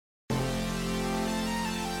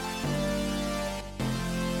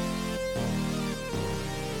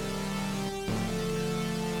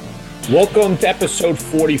Welcome to episode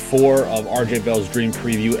 44 of RJ Bell's Dream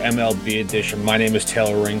Preview MLB Edition. My name is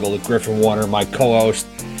Taylor Ringold and Griffin Warner. My co-host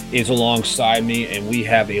is alongside me, and we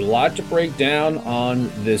have a lot to break down on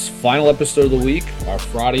this final episode of the week, our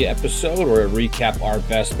Friday episode. We're going to recap our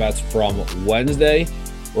best bets from Wednesday.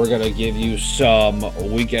 We're going to give you some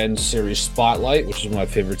weekend series spotlight, which is my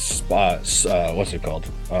favorite spots. What's it called?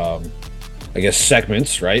 I guess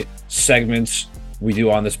segments, right? Segments we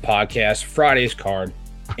do on this podcast. Friday's card.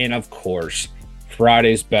 And, of course,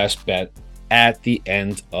 Friday's best bet at the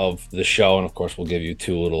end of the show. And, of course, we'll give you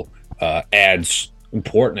two little ads,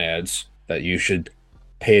 important ads that you should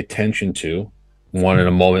pay attention to. One in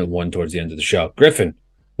a moment, one towards the end of the show. Griffin,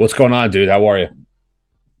 what's going on, dude? How are you?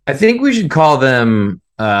 I think we should call them,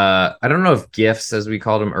 I don't know if gifts, as we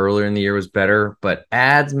called them earlier in the year, was better, but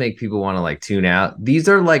ads make people want to tune out. These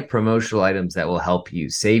are like promotional items that will help you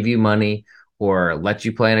save you money or let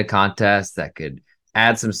you play in a contest that could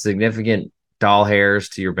add some significant doll hairs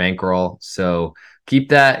to your bankroll. So keep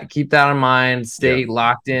that in mind. Stay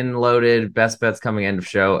locked in, loaded. Best bets coming end of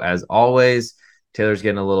show. As always, Taylor's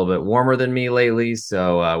getting a little bit warmer than me lately,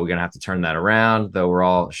 so we're going to have to turn that around, though we're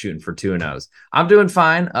all shooting for 2-0s. I'm doing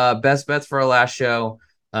fine. Best bets for our last show.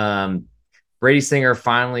 Brady Singer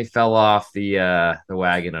finally fell off the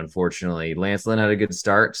wagon, unfortunately. Lance Lynn had a good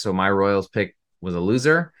start, so my Royals pick was a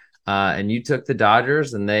loser. And you took the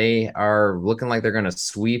Dodgers, and they are looking like they're going to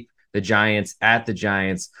sweep the Giants at the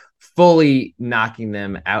Giants, fully knocking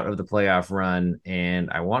them out of the playoff run. And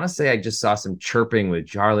I want to say I just saw some chirping with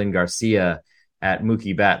Jarlin Garcia at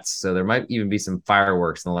Mookie Betts. So there might even be some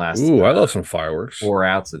fireworks in the last I love some fireworks. 4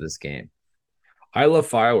 outs of this game. I love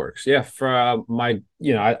fireworks. Yeah, for I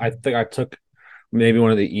think I took maybe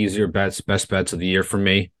one of the easier best bets of the year for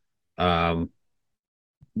me.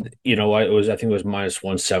 You know what? I think it was minus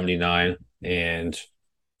 179. And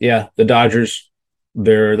yeah, the Dodgers,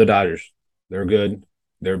 they're the Dodgers. They're good.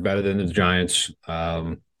 They're better than the Giants.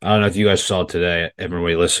 I don't know if you guys saw today,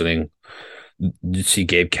 everybody listening. Did you see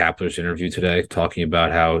Gabe Kapler's interview today talking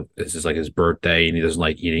about how this is like his birthday and he doesn't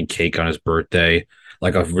like eating cake on his birthday?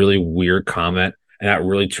 Like a really weird comment. And that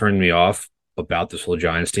really turned me off about this whole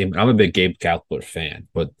Giants team. And I'm a big Gabe Kapler fan,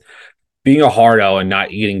 but being a hardo and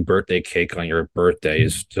not eating birthday cake on your birthday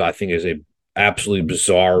I think is a absolutely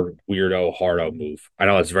bizarre, weirdo, hardo move. I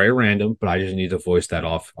know it's very random, but I just need to voice that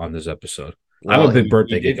off on this episode. Well, I'm a big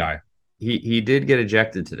birthday cake guy. He did get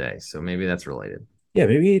ejected today, so maybe that's related. Yeah,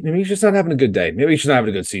 maybe he's just not having a good day. Maybe he's just not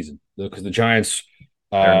having a good season because the Giants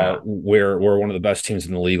were one of the best teams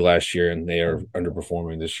in the league last year, and they are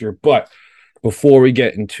underperforming this year. But before we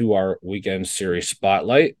get into our weekend series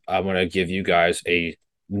spotlight, I'm going to give you guys a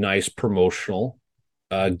nice promotional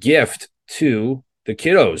gift to the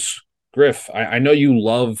kiddos. Griff, I know you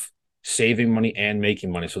love saving money and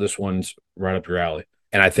making money, so this one's right up your alley.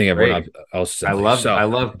 And I think everyone else. I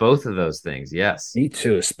love both of those things. Yes, me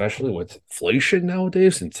too, especially with inflation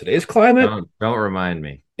nowadays in today's climate. Don't remind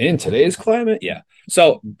me. In today's climate, yeah.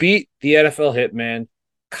 So beat the NFL Hitman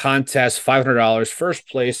contest, $500 first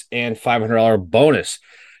place and $500 bonus.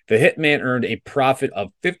 The Hitman earned a profit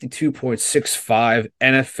of 52.65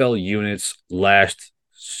 NFL units last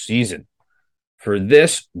season. For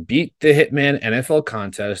this Beat the Hitman NFL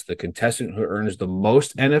contest, the contestant who earns the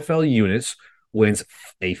most NFL units wins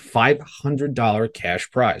a $500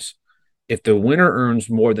 cash prize. If the winner earns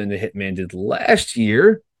more than the Hitman did last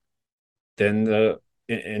year, then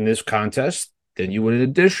in this contest, then you win an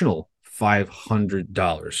additional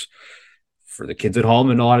 $500. For the kids at home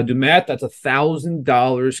and know how to do math, that's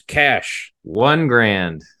 $1,000 cash.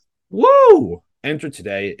 $1,000. Woo! Enter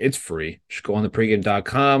today. It's free. Just go on the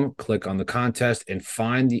pregame.com, click on the contest, and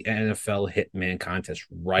find the NFL Hitman contest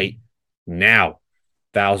right now.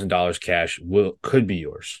 $1,000 cash could be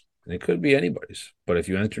yours. And it could be anybody's. But if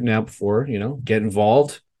you enter now before, get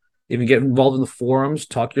involved, even get involved in the forums,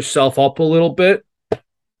 talk yourself up a little bit,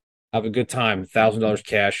 have a good time. $1,000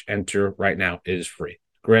 cash. Enter right now. It is free.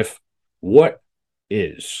 Griff, what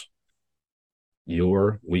is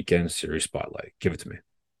your weekend series spotlight? Give it to me.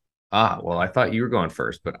 Well, I thought you were going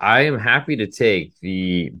first, but I am happy to take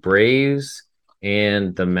the Braves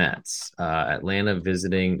and the Mets. Atlanta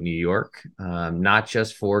visiting New York, not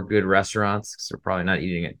just for good restaurants, because they're probably not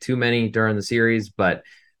eating at too many during the series, but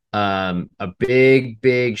a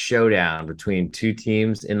big showdown between two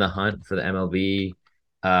teams in the hunt for the MLB.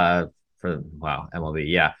 MLB,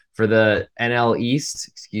 yeah. For the NL East,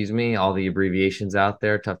 excuse me, all the abbreviations out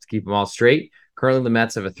there, tough to keep them all straight. Currently, the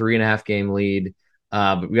Mets have a 3.5 game lead,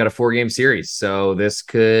 but we got a 4 game series. So this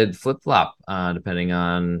could flip-flop depending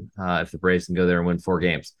on if the Braves can go there and win 4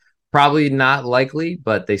 games. Probably not likely,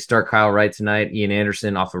 but they start Kyle Wright tonight. Ian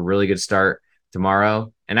Anderson off a really good start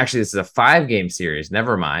tomorrow. And actually, this is a 5-game series.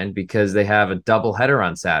 Never mind, because they have a doubleheader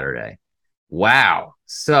on Saturday. Wow.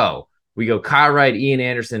 So we go Kyle Wright, Ian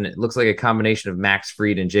Anderson. It looks like a combination of Max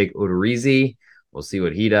Fried and Jake Odorizzi. We'll see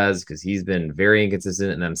what he does because he's been very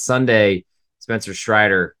inconsistent. And then Sunday, Spencer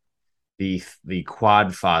Strider, the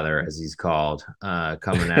quad father, as he's called,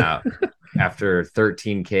 coming out after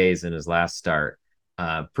 13 Ks in his last start.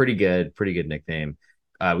 Pretty good nickname.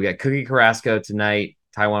 We got Cookie Carrasco tonight,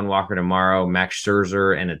 Taijuan Walker tomorrow, Max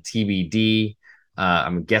Scherzer, and a TBD.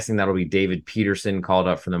 I'm guessing that'll be David Peterson called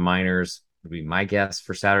up from the minors. Would be my guess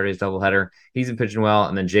for Saturday's doubleheader. He's been pitching well,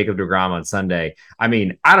 and then Jacob deGrom on Sunday. I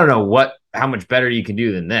mean, I don't know how much better you can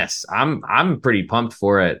do than this. I'm pretty pumped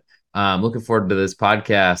for it. Looking forward to this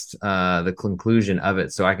podcast, the conclusion of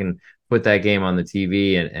it, so I can put that game on the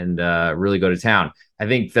TV and really go to town. I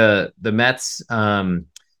think the Mets,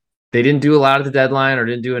 they didn't do a lot at the deadline, or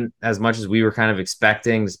didn't do as much as we were kind of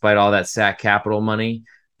expecting, despite all that SAC capital money.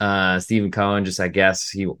 Stephen Cohen I guess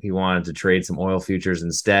he wanted to trade some oil futures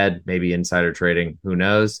instead, maybe insider trading, who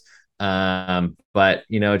knows. But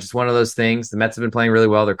just one of those things. The Mets have been playing really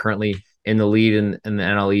well. They're currently in the lead in the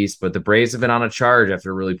NL East, but the Braves have been on a charge after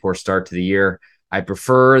a really poor start to the year. I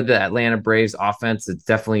prefer the Atlanta Braves offense. It's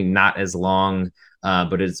definitely not as long,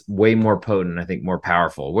 but it's way more potent, I think more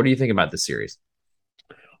powerful. What do you think about this series?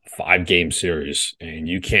 5-game series, and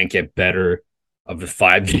you can't get better of a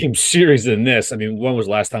 5-game series than this. I mean, when was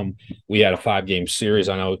the last time we had a 5-game series?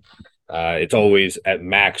 I know it's always at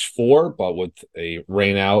max 4, but with a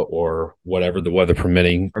rain out or whatever the weather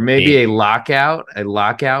permitting, or maybe a lockout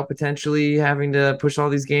potentially having to push all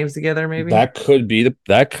these games together. Maybe that could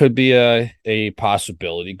be a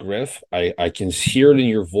possibility. Griff, I can hear it in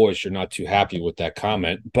your voice. You're not too happy with that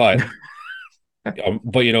comment, but.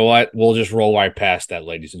 But you know what? We'll just roll right past that,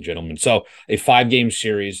 ladies and gentlemen. So a 5-game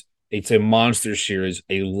series. It's a monster series,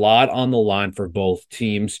 a lot on the line for both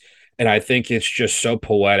teams. And I think it's just so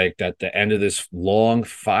poetic that at the end of this long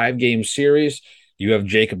 5-game series, you have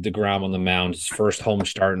Jacob deGrom on the mound, his first home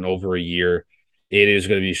start in over a year. It is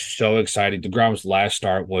going to be so exciting. deGrom's last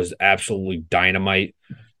start was absolutely dynamite,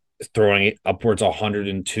 throwing upwards of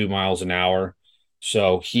 102 miles an hour.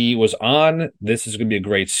 So he was on. This is going to be a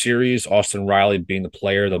great series. Austin Riley being the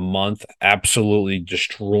player of the month, absolutely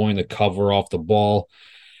destroying the cover off the ball.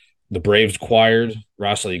 The Braves acquired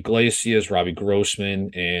Raisel Iglesias, Robbie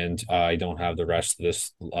Grossman, and I don't have the rest of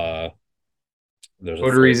this. There's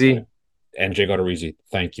Odorizzi and Jake Odorizzi.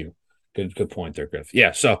 Thank you. Good point there, Griff.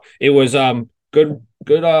 Yeah, so it was good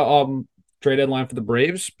trade deadline for the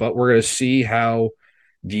Braves, but we're gonna see how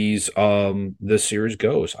this series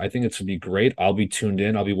goes. I think it's gonna be great. I'll be tuned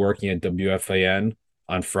in. I'll be working at WFAN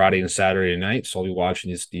on Friday and Saturday night, so I'll be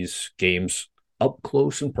watching these games up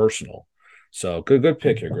close and personal. So good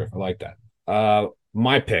pick here, Griff. I like that.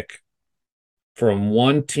 My pick, from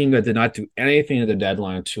one team that did not do anything at the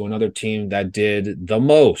deadline to another team that did the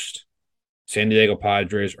most. San Diego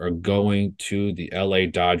Padres are going to the LA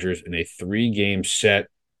Dodgers in a 3-game set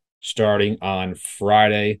starting on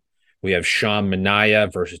Friday. We have Sean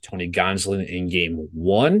Manaea versus Tony Gonsolin in game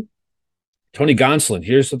 1. Tony Gonsolin,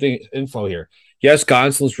 here's something info here. Yes,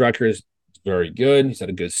 Gonsolin's record is very good. He's had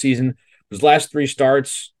a good season. His last 3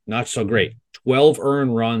 starts, not so great. 12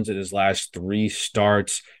 earned runs in his last 3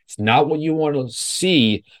 starts. It's not what you want to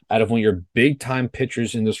see out of one of your big-time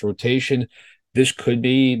pitchers in this rotation. This could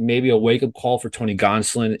be maybe a wake-up call for Tony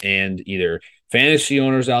Gonsolin and either fantasy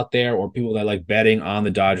owners out there or people that like betting on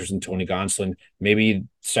the Dodgers and Tony Gonsolin. Maybe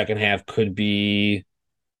second half could be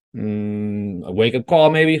a wake-up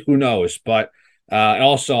call, maybe. Who knows? But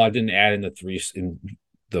also, I didn't add in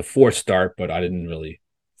the 4th start, but I didn't really –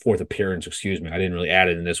 4th appearance, excuse me. I didn't really add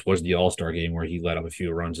it in this. Was the All-Star game where he let up a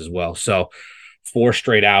few runs as well. So 4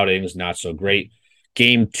 straight outings, not so great.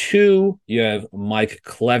 Game 2, you have Mike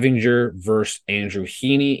Clevinger versus Andrew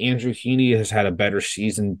Heaney. Andrew Heaney has had a better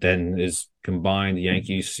season than his combined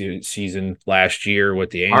Yankees season last year with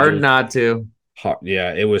the Angels. Hard not to.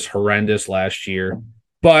 Yeah, it was horrendous last year.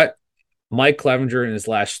 But Mike Clevinger in his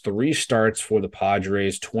last 3 starts for the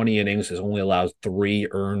Padres, 20 innings, has only allowed 3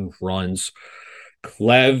 earned runs.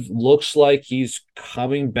 Clev looks like he's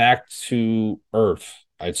coming back to earth,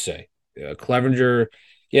 I'd say. Clevinger,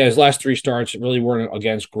 his last 3 starts really weren't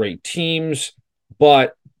against great teams,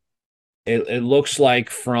 but it looks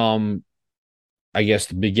like from, I guess,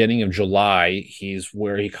 the beginning of July, he's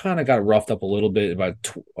where he kind of got roughed up a little bit, about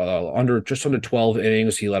just under 12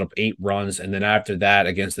 innings. He let up 8 runs, and then after that,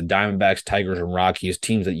 against the Diamondbacks, Tigers, and Rockies,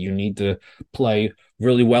 teams that you need to play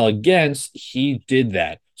really well against, he did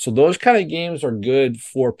that. So those kind of games are good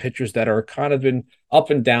for pitchers that are kind of been up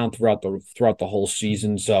and down throughout the whole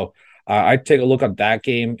season. So I'd take a look at that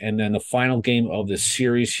game. And then the final game of the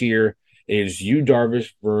series here is Yu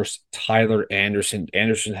Darvish versus Tyler Anderson.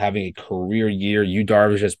 Anderson having a career year. Yu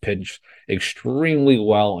Darvish has pitched extremely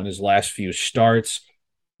well in his last few starts.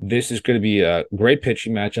 This is going to be a great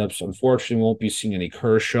pitching matchups. Unfortunately, won't be seeing any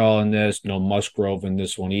Kershaw in this, no Musgrove in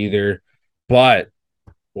this one either. But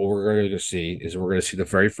what we're going to see is we're going to see the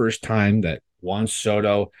very first time that Juan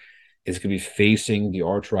Soto is going to be facing the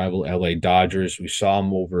arch rival LA Dodgers. We saw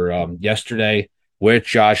him over yesterday with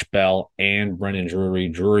Josh Bell and Brendan Drury.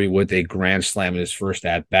 Drury with a grand slam in his first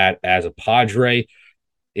at bat as a Padre.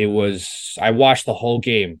 I watched the whole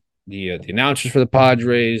game. The announcers for the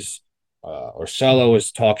Padres, Orsello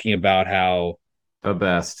was talking about how The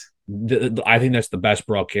best. I think that's the best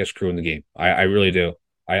broadcast crew in the game. I really do.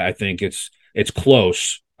 I think it's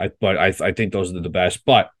close, but I think those are the best.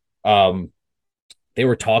 But they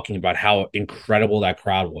were talking about how incredible that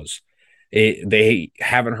crowd was. They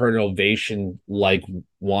haven't heard an ovation like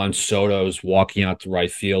Juan Soto's walking out to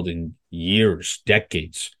right field in years,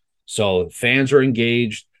 decades. So fans are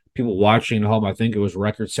engaged. People watching at home. I think it was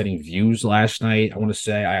record-setting views last night. I want to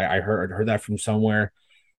say I heard that from somewhere.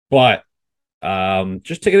 But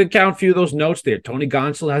just taking into account a few of those notes there. Tony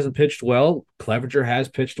Gonsolin hasn't pitched well. Clevenger has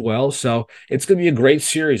pitched well. So it's going to be a great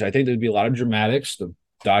series. I think there'll be a lot of dramatics. The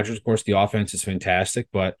Dodgers, of course, the offense is fantastic,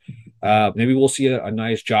 but maybe we'll see a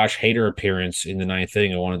nice Josh Hader appearance in the ninth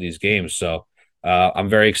inning of one of these games. So I'm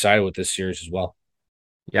very excited with this series as well.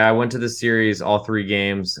 Yeah, I went to the series, all three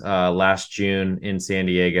games, last June in San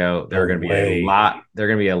Diego. There are going to be a lot. There are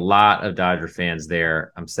going to be a lot of Dodger fans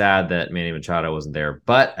there. I'm sad that Manny Machado wasn't there,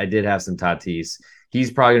 but I did have some Tatis.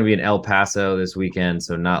 He's probably going to be in El Paso this weekend,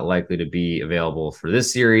 so not likely to be available for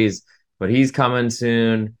this series. But he's coming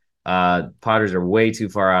soon. Padres are way too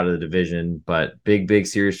far out of the division, but big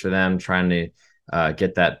series for them, trying to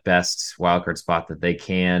get that best wildcard spot that they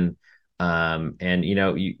can. And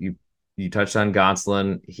you touched on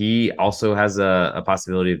Gonsolin. He also has a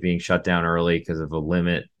possibility of being shut down early because of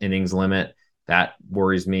a innings limit. That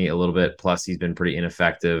worries me a little bit. Plus, he's been pretty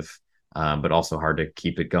ineffective, but also hard to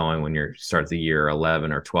keep it going when you start the year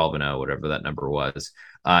 11 or 12-0, whatever that number was.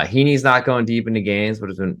 Heaney's not going deep into games, but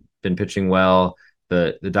has been pitching well.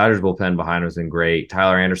 The Dodgers bullpen behind him has been great.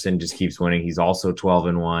 Tyler Anderson just keeps winning. He's also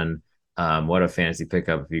 12-1. What a fantasy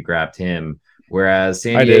pickup if you grabbed him. Whereas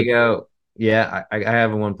San Diego, yeah, I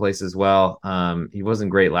have him one place as well. He wasn't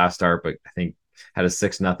great last start, but I think had a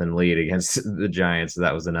 6-0 lead against the Giants, so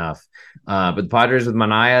that was enough. But the Padres with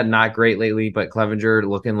Manaea, not great lately, but Clevenger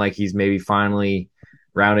looking like he's maybe finally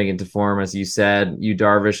rounding into form, as you said. Yu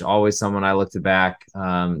Darvish, always someone I look to back.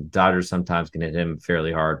 Dodgers sometimes can hit him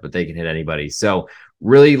fairly hard, but they can hit anybody. So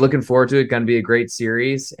really looking forward to it. Going to be a great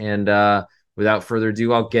series. And without further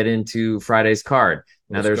ado, I'll get into Friday's card.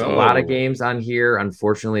 Now, there's a lot of games on here.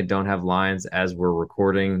 Unfortunately, don't have lines as we're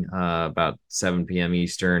recording about 7 p.m.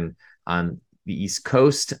 Eastern on the East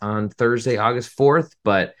Coast on Thursday, August 4th.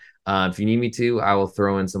 But if you need me to, I will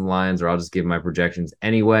throw in some lines or I'll just give my projections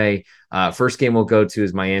anyway. First game we'll go to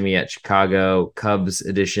is Miami at Chicago, Cubs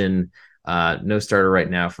edition. No starter right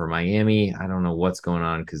now for Miami. I don't know what's going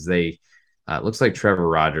on because it looks like Trevor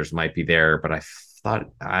Rogers might be there, but I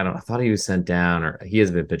thought he was sent down, or he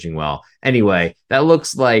hasn't been pitching well. Anyway, that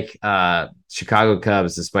looks like Chicago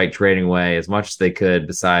Cubs, despite trading away as much as they could,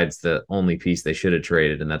 besides the only piece they should have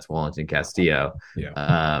traded, and that's Wellington Castillo.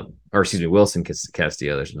 Yeah. Wilson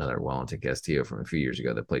Castillo. There's another Wellington Castillo from a few years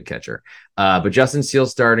ago that played catcher. But Justin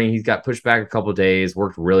Steele's starting. He's got pushed back a couple of days,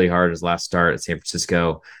 worked really hard his last start at San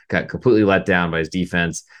Francisco, got completely let down by his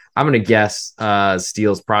defense. I'm going to guess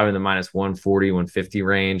Steele's probably in the minus 140, 150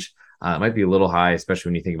 range. It might be a little high, especially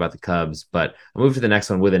when you think about the Cubs, but I'll move to the next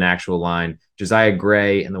one with an actual line. Josiah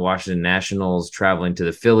Gray and the Washington Nationals traveling to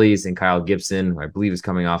the Phillies, and Kyle Gibson, who I believe is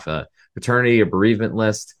coming off a paternity or bereavement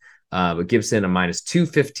list. But Gibson, a minus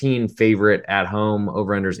 215 favorite at home,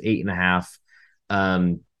 over-unders 8.5.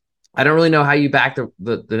 I don't really know how you back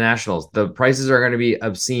the Nationals. The prices are going to be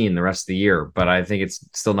obscene the rest of the year, but I think it's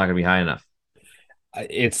still not going to be high enough.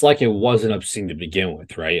 It's like it wasn't obscene to begin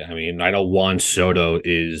with, right? I mean, I know Juan Soto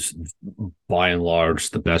is by and large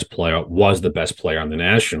was the best player on the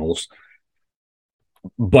Nationals,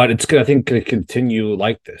 but it's going to continue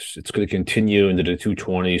like this. It's going to continue into the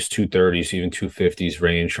 220s, 230s, even 250s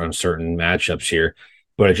range on certain matchups here.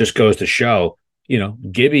 But it just goes to show,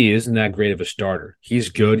 Gibby isn't that great of a starter. He's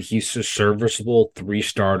good. He's a serviceable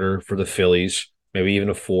 3-starter for the Phillies, maybe even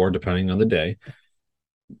a 4, depending on the day.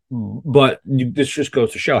 But this just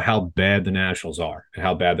goes to show how bad the Nationals are and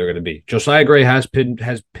how bad they're going to be. Josiah Gray has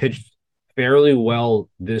pitched fairly well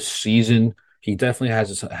this season. He definitely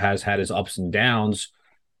has had his ups and downs,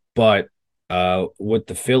 but With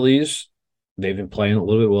the Phillies, they've been playing a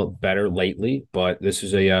little bit better lately, but this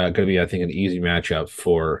is a going to be, I think, an easy matchup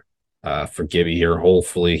for Gibby here.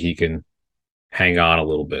 Hopefully, he can hang on a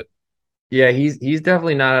little bit. Yeah, he's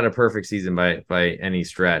definitely not at a perfect season by any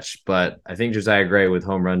stretch, but I think Josiah Gray with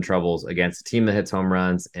home run troubles against a team that hits home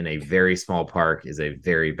runs in a very small park is a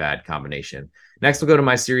very bad combination. Next, we'll go to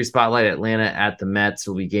my series spotlight. Atlanta at the Mets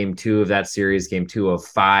will be game two of that series, game 2 of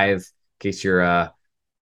 5, in case you're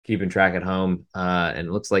keeping track at home. And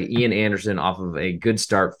it looks like Ian Anderson off of a good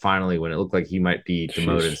start finally when it looked like he might be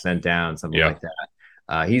demoted, Jeez. sent down, something Yeah. like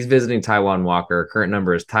that. He's visiting Taiwan Walker. Current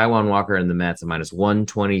number is Taiwan Walker and the Mets, a minus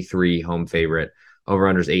 123 home favorite.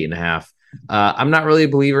 Over unders 8.5. I'm not really a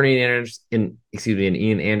believer in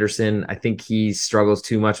Ian Anderson. I think he struggles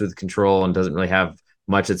too much with control and doesn't really have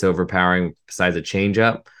much that's overpowering besides a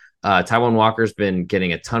changeup. Taiwan Walker's been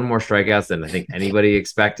getting a ton more strikeouts than I think anybody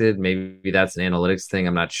expected. Maybe that's an analytics thing.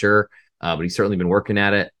 I'm not sure, but he's certainly been working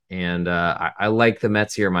at it. And I like the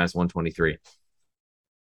Mets here minus 123.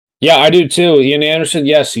 Yeah, I do too. Ian Anderson,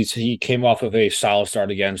 yes, he came off of a solid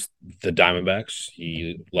start against the Diamondbacks.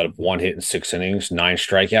 He let up 1 hit in 6 innings, 9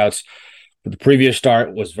 strikeouts. But the previous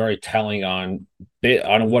start was very telling on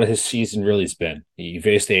what his season really has been. He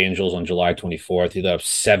faced the Angels on July 24th. He let up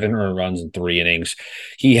 7 earned runs in 3 innings.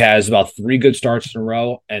 He has about 3 good starts in a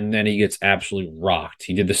row, and then he gets absolutely rocked.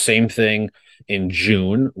 He did the same thing in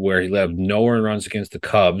June, where he let up no earned runs against the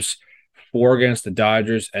Cubs, 4 against the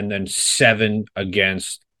Dodgers, and then 7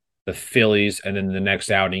 against the Phillies, and then the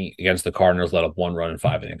next outing against the Cardinals let up 1 run in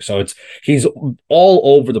 5 innings. So he's all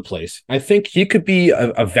over the place. I think he could be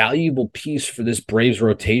a valuable piece for this Braves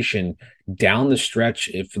rotation down the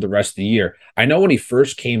stretch for the rest of the year. I know when he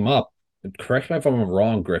first came up, correct me if I'm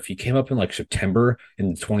wrong, Griff, he came up in like September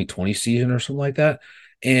in the 2020 season or something like that,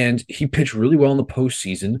 and he pitched really well in the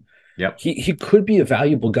postseason. Yep. He could be a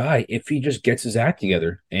valuable guy if he just gets his act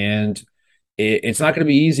together. And it's not going to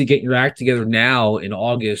be easy getting your act together now in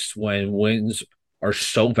August when wins are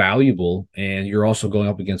so valuable, and you're also going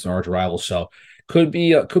up against an arch rival. So could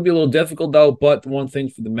be a little difficult though. But the one thing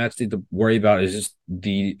for the Mets need to worry about is just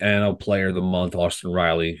the NL Player of the Month, Austin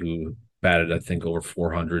Riley, who batted I think over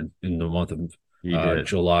 400 in the month of He did.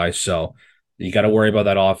 July. So you got to worry about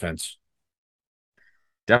that offense.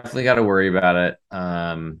 Definitely got to worry about it.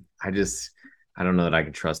 I don't know that I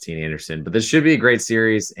can trust Ian Anderson, but this should be a great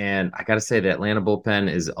series. And I got to say, the Atlanta bullpen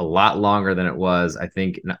is a lot longer than it was. I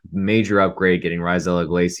think major upgrade getting Rizal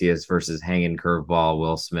Iglesias versus hanging curveball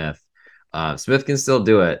Will Smith. Smith can still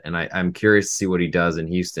do it, and I'm curious to see what he does in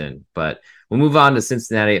Houston. But we'll move on to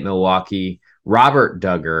Cincinnati at Milwaukee. Robert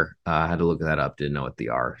Duggar, had to look that up, didn't know what the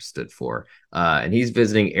R stood for. And he's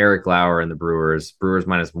visiting Eric Lauer and the Brewers. Brewers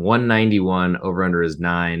minus 191, over under is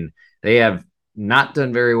 9. They have not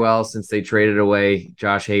done very well since they traded away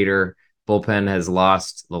Josh Hader. Bullpen has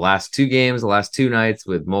lost the last 2 games, the last 2 nights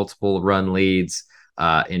with multiple run leads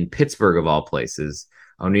in Pittsburgh, of all places.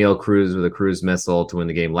 O'Neill Cruz with a cruise missile to win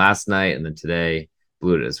the game last night, and then today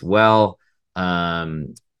blew it as well.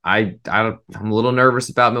 I'm a little nervous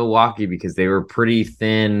about Milwaukee because they were pretty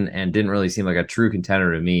thin and didn't really seem like a true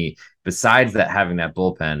contender to me. Besides that, having that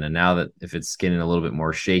bullpen, and now that if it's getting a little bit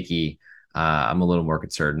more shaky, I'm a little more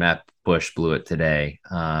concerned. Matt Bush blew it today.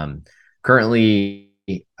 Currently,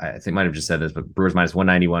 I think might have just said this, but Brewers minus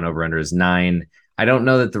 191, over under is 9. I don't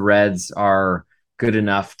know that the Reds are good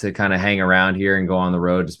enough to kind of hang around here and go on the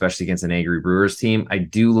road, especially against an angry Brewers team. I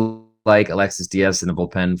do like Alexis Diaz in the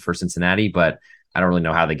bullpen for Cincinnati, but I don't really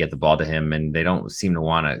know how they get the ball to him, and they don't seem to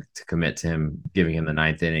want to commit to him giving him the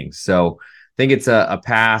 9th inning. So I think it's a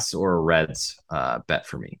pass or a Reds bet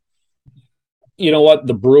for me. You know what?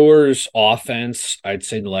 The Brewers' offense, I'd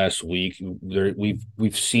say the last week,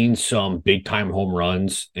 we've seen some big time home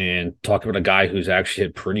runs, and talking about a guy who's actually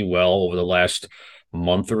hit pretty well over the last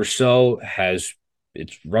month or so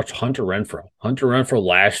it's Hunter Renfroe. Hunter Renfroe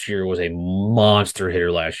last year was a monster hitter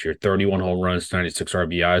last year, 31 home runs, 96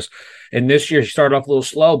 RBIs. And this year he started off a little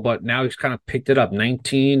slow, but now he's kind of picked it up.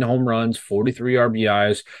 19 home runs, 43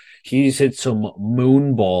 RBIs. He's hit some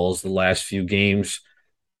moon balls the last few games.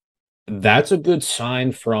 That's a good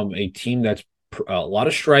sign from a team that's a lot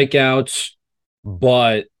of strikeouts,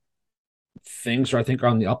 but things are, I think, are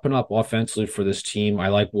on the up and up offensively for this team. I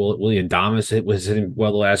like William Adames was hitting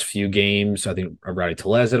well the last few games. I think Rowdy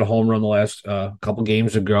Tellez had a home run the last couple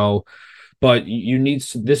games ago. But you need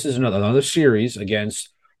this is another series against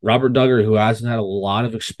Robert Duggar, who hasn't had a lot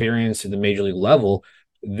of experience at the major league level.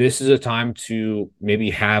 This is a time to maybe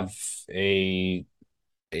have a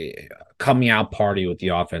coming out party with the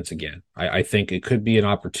offense again. I think it could be an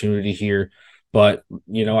opportunity here. But,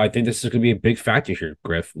 I think this is going to be a big factor here,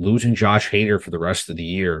 Griff. Losing Josh Hader for the rest of the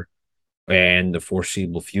year and the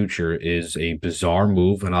foreseeable future is a bizarre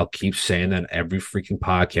move. And I'll keep saying that every freaking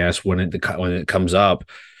podcast when it comes up.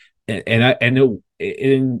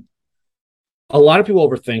 And a lot of people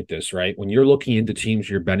overthink this, right? When you're looking into teams,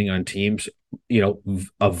 you're betting on teams, a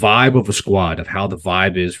vibe of a squad, of how the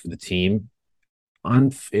vibe is for the team.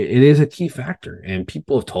 It is a key factor. And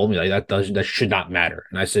people have told me like that should not matter.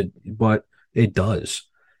 And I said, but it does.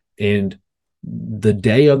 And the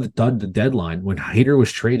day of the deadline, when Hader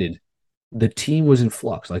was traded, the team was in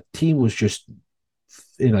flux. Like, team was just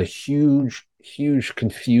in a huge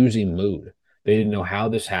confusing mood. They didn't know how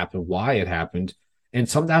this happened, why it happened, and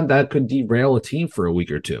sometimes that could derail a team for a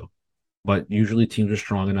week or two. But usually teams are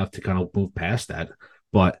strong enough to kind of move past that.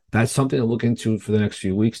 But that's something to look into for the next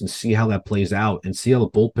few weeks and see how that plays out and see how the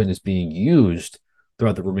bullpen is being used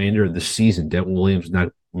throughout the remainder of the season. Devin Williams, not,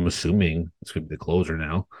 I'm assuming it's going to be the closer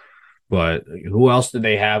now. But who else did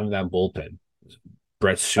they have in that bullpen?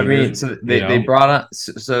 Brett Suter. I mean, so they brought on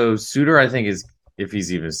so Suter. I think is, if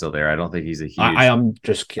he's even still there. I don't think he's a huge.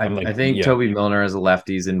 I think Toby Milner as a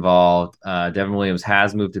lefty is involved. Devin Williams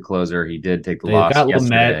has moved to closer. He did take the loss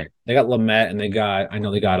yesterday. They got Lamet, and they got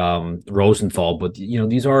Rosenthal. But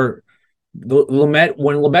these are Lamet.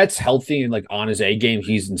 When Lamet's healthy and like on his A game,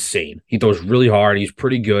 he's insane. He throws really hard. He's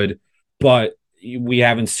pretty good. But we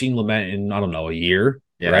haven't seen Lamet in, I don't know, a year.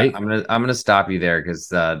 Yeah, right? I'm gonna stop you there because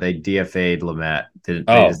they DFA'd Lamet. They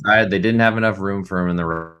decided they didn't have enough room for him in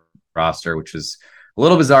the roster, which is a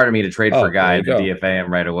little bizarre to me to trade for a guy and DFA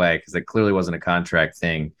him right away because it clearly wasn't a contract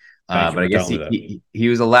thing. But I guess he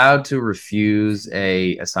was allowed to refuse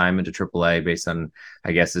a assignment to AAA based on,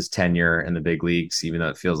 I guess, his tenure in the big leagues, even though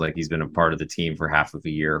it feels like he's been a part of the team for half of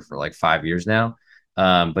a year for like 5 years now.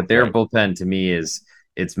 But their bullpen to me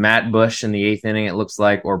it's Matt Bush in the 8th inning, it looks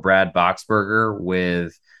like, or Brad Boxberger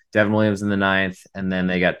with Devin Williams in the 9th. And then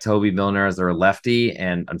they got Toby Milner as their lefty.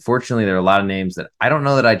 And unfortunately, there are a lot of names that I don't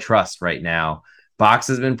know that I trust right now. Box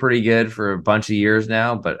has been pretty good for a bunch of years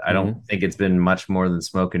now, but I don't think it's been much more than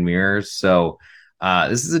smoke and mirrors. So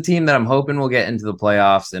this is a team that I'm hoping will get into the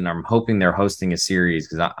playoffs, and I'm hoping they're hosting a series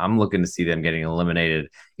because I'm looking to see them getting eliminated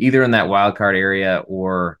either in that wild card area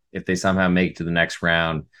or if they somehow make it to the next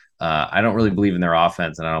round. I don't really believe in their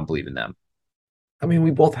offense, and I don't believe in them. I mean,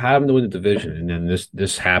 we both have them to win the division, and then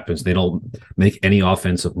this happens. They don't make any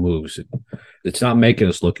offensive moves. It's not making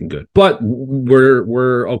us looking good, but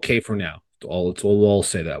we're okay for now. We'll all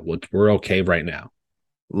say that we're okay right now.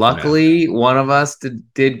 Luckily, one of us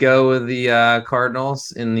did go with the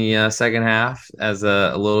Cardinals in the second half as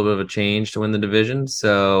a little bit of a change to win the division.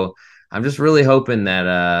 So I'm just really hoping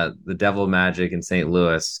that the Devil Magic in St.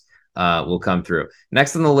 Louis will come through.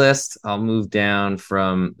 Next on the list, I'll move down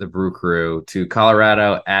from the Brew Crew to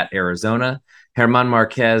Colorado at Arizona. German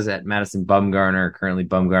Marquez at Madison Bumgarner, currently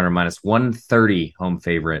Bumgarner minus 130 home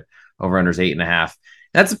favorite, over unders 8.5.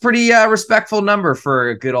 That's a pretty respectful number for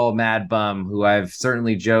a good old Mad Bum, who I've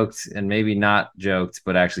certainly joked and maybe not joked,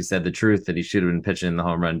 but actually said the truth that he should have been pitching in the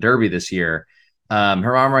home run derby this year.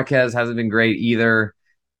 German Marquez hasn't been great either.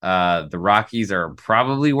 The Rockies are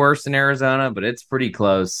probably worse than Arizona, but it's pretty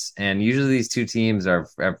close. And usually these two teams have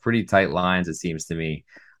pretty tight lines, it seems to me.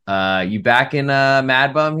 You back in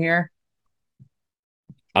Mad Bum here?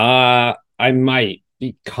 I might,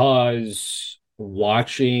 because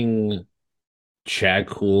watching Chad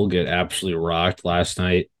Kuhl get absolutely rocked last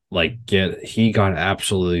night. He got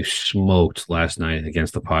absolutely smoked last night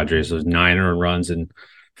against the Padres. It was 9 earned runs in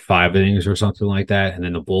 5 innings or something like that. And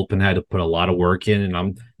then the bullpen had to put a lot of work in. And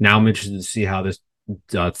I'm interested to see how this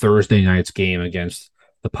Thursday night's game against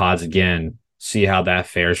the Pods again, see how that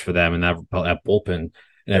fares for them and that bullpen. And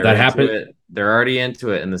if that happened, they're already into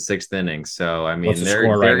it in the 6th inning. So I mean,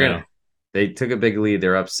 they took a big lead.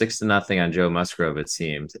 They're up 6-0 on Joe Musgrove, it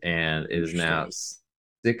seemed, and it is now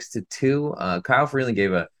 6-2. Kyle Freeland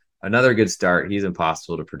gave another good start. He's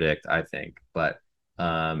impossible to predict, I think, but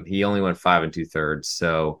he only went 5 2/3.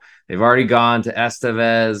 So they've already gone to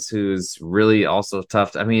Estevez, who's really also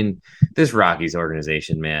tough. I mean, this Rockies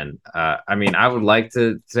organization, man. I mean, I would like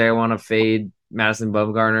to say I want to fade Madison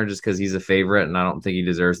Bumgarner just because he's a favorite, and I don't think he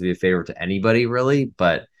deserves to be a favorite to anybody, really.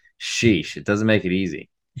 But sheesh, it doesn't make it easy.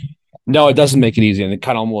 No, it doesn't make it easy, and it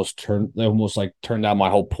kind of almost turned out my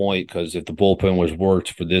whole point, because if the bullpen was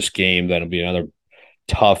worked for this game, that'll be another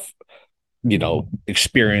tough,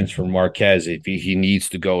 experience for Marquez if he needs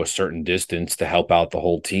to go a certain distance to help out the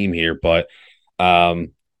whole team here. But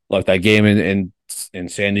look, that game in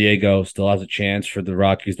San Diego still has a chance for the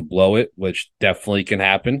Rockies to blow it, which definitely can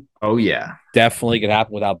happen. Oh yeah, definitely can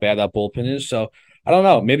happen with how bad that bullpen is. So I don't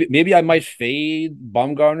know. Maybe I might fade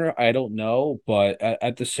Bumgarner. I don't know. But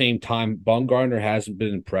at the same time, Bumgarner hasn't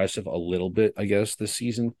been impressive a little bit, I guess, this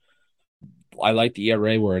season. I like the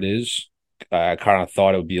ERA where it is. I kind of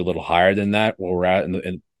thought it would be a little higher than that where we're at in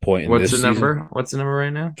the point in What's this the season. number? What's the number right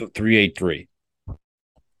now? 3.83.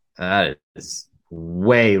 That is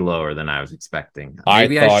way lower than I was expecting. I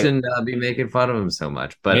Maybe I thought shouldn't be making fun of him so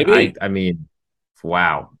much, but maybe. I mean,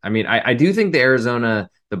 wow. I mean, I do think the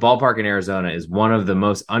ballpark in Arizona is one of the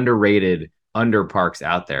most underrated under parks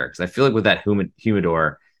out there because I feel like with that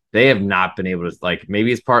humidor, they have not been able to like.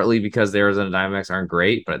 Maybe it's partly because the Arizona Diamondbacks aren't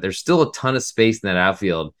great, but there's still a ton of space in that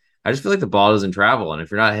outfield. I just feel like the ball doesn't travel, and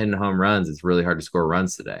if you're not hitting home runs, it's really hard to score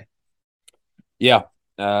runs today. Yeah.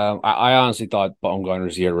 I honestly thought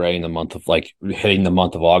Bumgarner's ERA in the month of like hitting the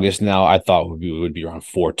month of August now, I thought would be around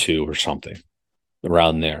 4.2 or something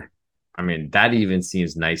around there. I mean, that even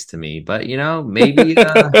seems nice to me, but maybe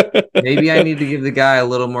I need to give the guy a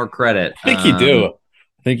little more credit. I think you do.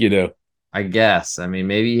 I think you do. I guess. I mean,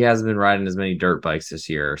 maybe he hasn't been riding as many dirt bikes this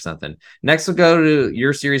year or something. Next, we'll go to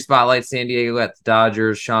your series spotlight. San Diego at the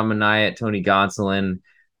Dodgers. Sean Manaea at Tony Gonsolin.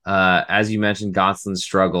 As you mentioned, Gonsolin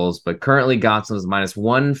struggles, but currently Gonsolin is minus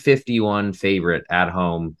 151 favorite at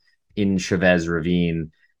home in Chavez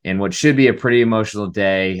Ravine. And what should be a pretty emotional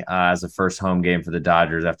day as a first home game for the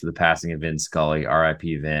Dodgers after the passing of Vin Scully, RIP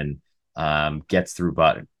Vin, gets through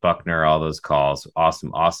Buckner, all those calls.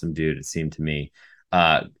 Awesome dude, it seemed to me.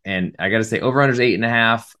 And I got to say, over-under's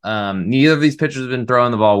 8.5. Neither of these pitchers have been throwing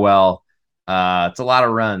the ball well. It's a lot of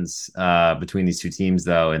runs between these two teams,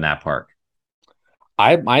 though, in that park.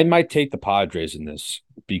 I might take the Padres in this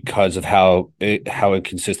because of how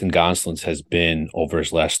inconsistent Gonsolin's has been over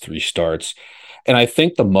his last three starts. And I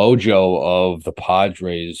think the mojo of the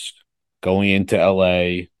Padres going into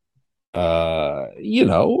LA,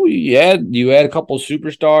 you add a couple of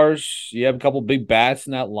superstars, you have a couple of big bats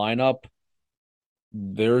in that lineup.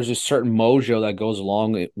 There's a certain mojo that goes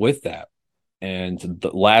along with that. And the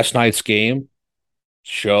last night's game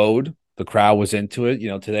showed the crowd was into it.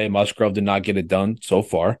 Today Musgrove did not get it done so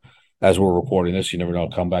far as we're recording this. You never know,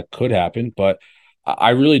 a comeback could happen. But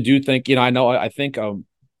I really do think, I think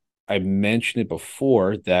I mentioned it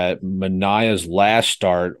before that Manaea's last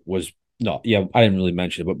start was I didn't really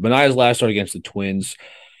mention it, but Manaea's last start against the Twins,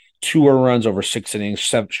 2 earned runs over 6 innings,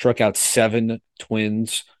 struck out 7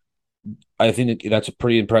 Twins. I think that's a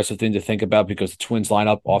pretty impressive thing to think about because the Twins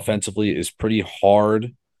lineup offensively is pretty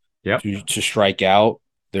hard to strike out.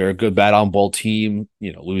 They're a good bat on ball team.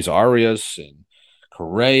 Luis Arias and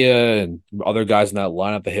Correa and other guys in that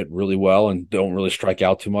lineup that hit really well and don't really strike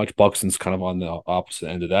out too much. Buxton's kind of on the opposite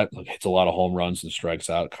end of that. Like, hits a lot of home runs and strikes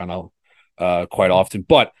out kind of quite often.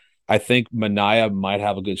 But I think Manaea might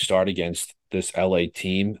have a good start against this LA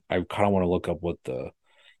team. I kind of want to look up what the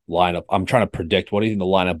lineup. I'm trying to predict. What do you think the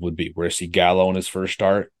lineup would be? Where to see Gallo in his first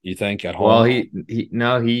start? You think at home?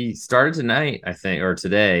 Well, he started tonight, I think, or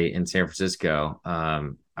today in San Francisco.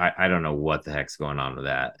 I don't know what the heck's going on with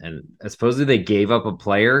that. And supposedly they gave up a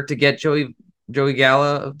player to get Joey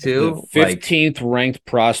Gallo too. The 15th ranked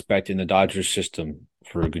prospect in the Dodgers system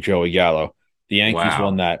for Joey Gallo. The Yankees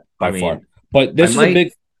won that by far. But this is a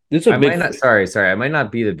big. I might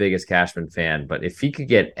not be the biggest Cashman fan, but if he could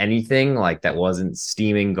get anything like that wasn't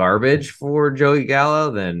steaming garbage for Joey Gallo,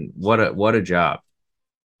 then what a job.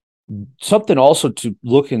 Something also to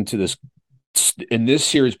look into this in this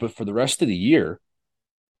series, but for the rest of the year,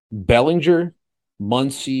 Bellinger,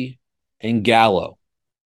 Muncy, and Gallo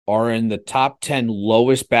are in the top 10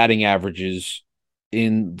 lowest batting averages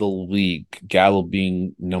in the league. Gallo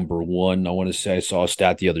being number 1. I want to say I saw a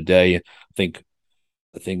stat the other day. I think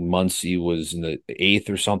Muncy was in the 8th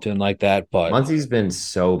or something like that. But Muncy's been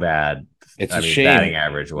so bad. It's a shame. Batting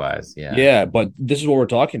average wise. Yeah. Yeah, but this is what we're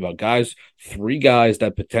talking about, guys. 3 guys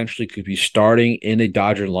that potentially could be starting in a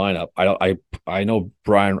Dodger lineup. I know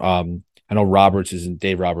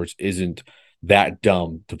Dave Roberts isn't that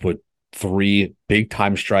dumb to put 3 big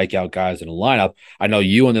time strikeout guys in a lineup. I know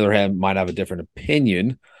you, on the other hand, might have a different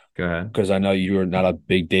opinion. Go ahead. Because I know you're not a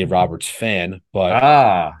big Dave Roberts fan, but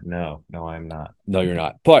no, I'm not. No, you're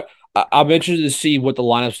not. But I'm interested to see what the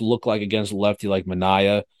lineups look like against a lefty like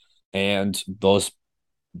Manaea and those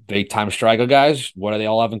big time strikeout guys. What do they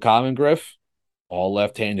all have in common, Griff? All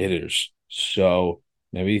left-handed hitters. So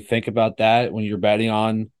maybe think about that when you're betting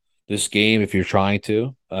on this game if you're trying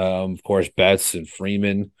to. Of course, Betts and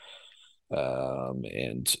Freeman.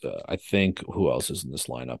 I think who else is in this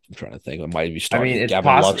lineup? I'm trying to think. It might be starting. It's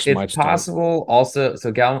possible. Also,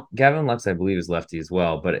 so Gavin Lux, I believe, is lefty as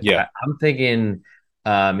well. But yeah, I'm thinking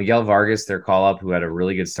Miguel Vargas, their call up, who had a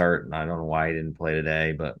really good start. And I don't know why he didn't play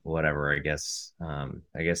today, but whatever. I guess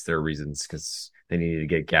there are reasons because they needed to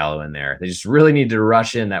get Gallo in there. They just really need to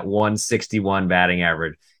rush in that 161 batting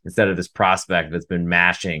average instead of this prospect that's been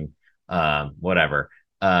mashing. Whatever.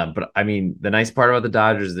 But I mean, the nice part about the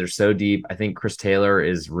Dodgers is they're so deep. I think Chris Taylor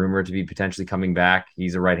is rumored to be potentially coming back.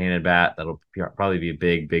 He's a right-handed bat. That'll probably be a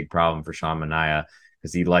big, big problem for Sean Manaea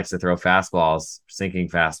because he likes to throw fastballs, sinking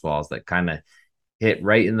fastballs that kind of hit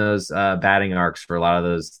right in those batting arcs for a lot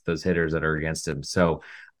of those hitters that are against him. So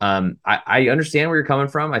I understand where you're coming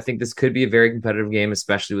from. I think this could be a very competitive game,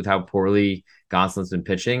 especially with how poorly Gonsolin's been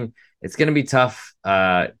pitching. It's going to be tough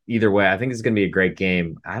either way. I think it's going to be a great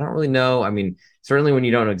game. I don't really know. I mean, certainly when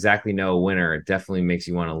you don't exactly know a winner, it definitely makes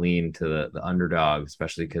you want to lean to the underdog,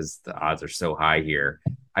 especially because the odds are so high here.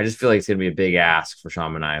 I just feel like it's going to be a big ask for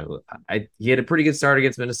Sean Manaea. He had a pretty good start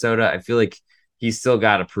against Minnesota. I feel like he's still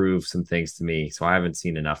got to prove some things to me. So I haven't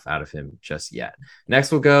seen enough out of him just yet.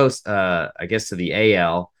 Next, we'll go, I guess, to the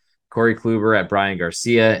AL. Corey Kluber at Brian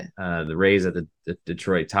Garcia, the Rays at the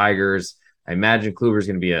Detroit Tigers. I imagine Kluber is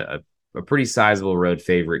going to be a pretty sizable road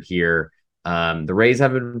favorite here. The Rays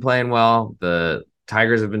haven't been playing well. The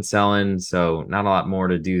Tigers have been selling, so not a lot more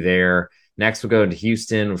to do there. Next, we'll go to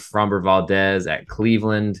Houston with Framber Valdez at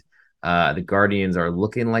Cleveland. The Guardians are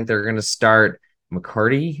looking like they're going to start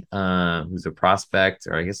McCarty, who's a prospect,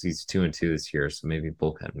 or I guess he's 2-2 this year, so maybe a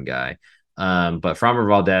bullpen guy. But Framber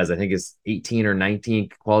Valdez, I think, is 18 or 19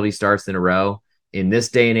 quality starts in a row. In this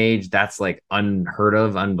day and age, that's like unheard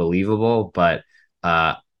of, unbelievable. But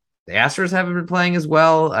the Astros haven't been playing as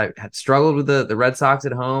well. I had struggled with the Red Sox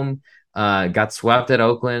at home, got swept at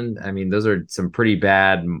Oakland. I mean, those are some pretty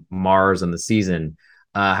bad Mars on the season.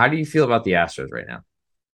 How do you feel about the Astros right now?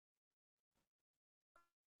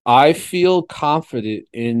 I feel confident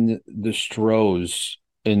in the Stros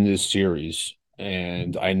in this series.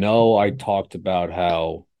 And I know I talked about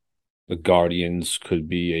how the Guardians could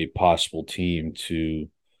be a possible team to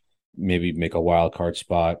maybe make a wild card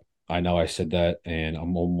spot. I know I said that, and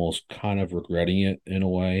I'm almost kind of regretting it in a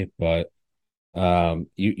way, but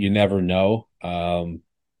you never know. The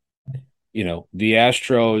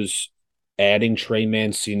Astros adding Trey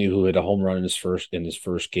Mancini, who hit a home run in his first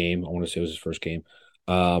game. I want to say it was his first game.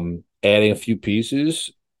 Adding a few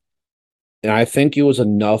pieces, and I think it was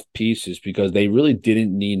enough pieces because they really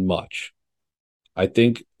didn't need much. I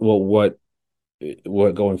think what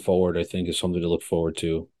going forward, I think is something to look forward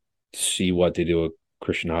to see what they do with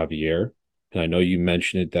Christian Javier. And I know you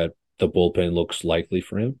mentioned it that the bullpen looks likely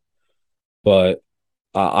for him, but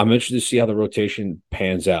I'm interested to see how the rotation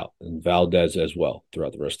pans out and Valdez as well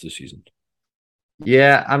throughout the rest of the season.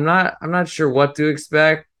 Yeah, I'm not sure what to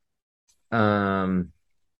expect. Um,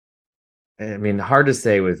 I mean, hard to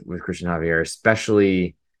say with Christian Javier,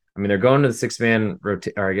 especially. I mean, they're going to the six-man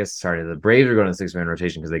rotation, or I guess, sorry, the Braves are going to the six-man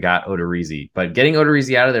rotation because they got Odorizzi. But getting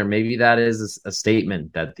Odorizzi out of there, maybe that is a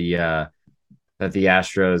statement that the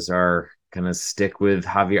Astros are going to stick with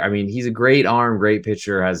Javier. I mean, he's a great arm, great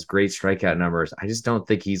pitcher, has great strikeout numbers. I just don't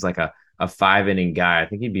think he's like a 5 inning guy. I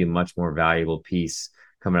think he'd be a much more valuable piece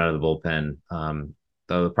coming out of the bullpen.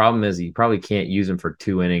 Though the problem is you probably can't use him for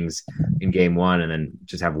 2 innings in game one and then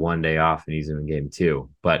just have one day off and use him in game two.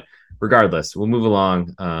 But regardless, we'll move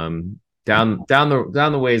along. Down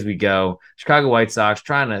the ways we go. Chicago White Sox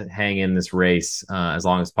trying to hang in this race as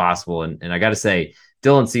long as possible. And I got to say,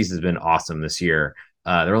 Dylan Cease has been awesome this year.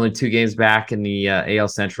 They're only 2 games back in the AL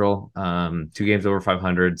Central, 2 games over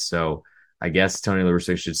 500. So I guess Tony La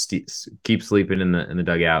Russa should keep sleeping in the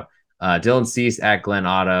dugout. Dylan Cease at Glen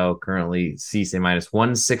Otto, currently Cease a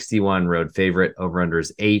 -161 road favorite, over under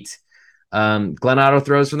is 8. Glen Otto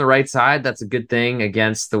throws from the right side. That's a good thing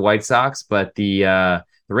against the White Sox, but the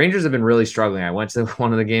Rangers have been really struggling. I went to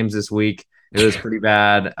one of the games this week. It was pretty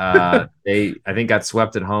bad. They, I think, got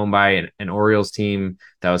swept at home by an Orioles team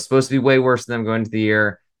that was supposed to be way worse than them going into the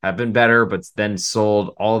year. Have been better, but then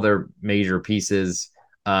sold all their major pieces,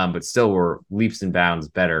 but still were leaps and bounds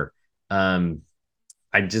better.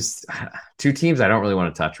 I just two teams I don't really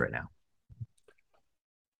want to touch right now.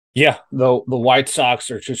 Yeah, the White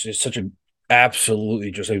Sox are just such a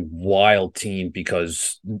absolutely just a wild team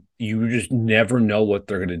because you just never know what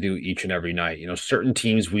they're going to do each and every night. Certain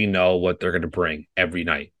teams we know what they're going to bring every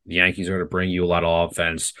night. The Yankees are going to bring you a lot of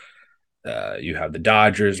offense. You have the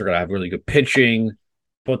Dodgers, they're going to have really good pitching,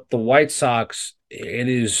 but the White Sox,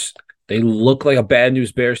 they look like a bad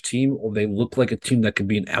news Bears team, or they look like a team that could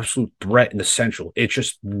be an absolute threat in the Central. It's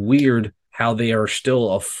just weird how they are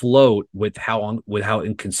still afloat with how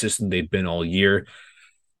inconsistent they've been all year.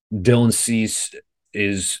 Dylan Cease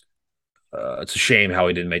is it's a shame how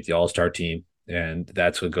he didn't make the All-Star team, and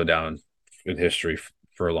that's going to go down in history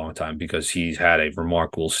for a long time because he's had a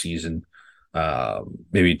remarkable season.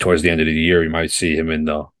 Maybe towards the end of the year, you might see him in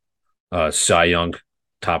the Cy Young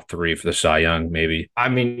top three for the Cy Young, maybe. I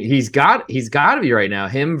mean, he's got to be right now.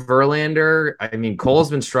 Him, Verlander. I mean, Cole's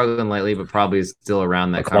been struggling lately, but probably is still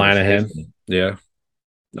around that McClanahan, conversation. yeah.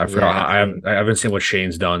 I forgot. Yeah, I haven't seen what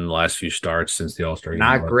Shane's done in the last few starts since the All-Star game.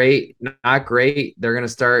 not great, not great. They're gonna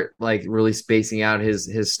start like really spacing out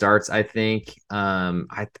his starts. I think. I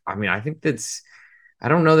mean, I think that's. I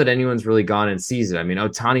don't know that anyone's really gone and sees it. I mean,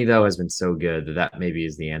 Otani though has been so good that maybe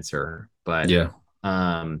is the answer. But Yeah.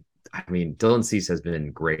 I mean, Dylan Cease has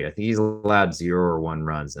been great. I think he's allowed 0 or 1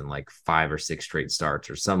 runs in like 5 or 6 straight starts,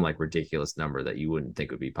 or some like ridiculous number that you wouldn't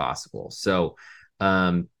think would be possible. So,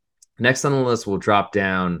 next on the list, we'll drop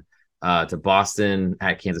down to Boston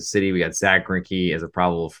at Kansas City. We got Zach Greinke as a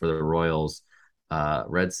probable for the Royals.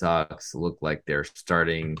 Red Sox look like they're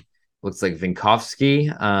starting. Looks like Vinkovsky,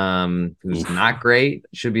 who's not great.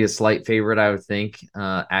 Should be a slight favorite, I would think,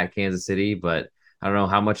 at Kansas City. But I don't know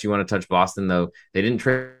how much you want to touch Boston, though. They didn't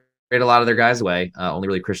trade a lot of their guys away. Only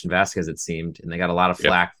really Christian Vasquez, it seemed. And they got a lot of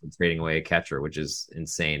flack for trading away a catcher, which is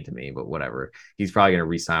insane to me. But whatever. He's probably going to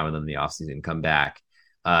re-sign with them in the offseason and come back.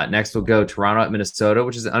 Next, we'll go Toronto at Minnesota,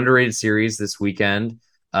 which is an underrated series this weekend.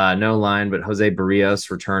 No line, but Jose Barrios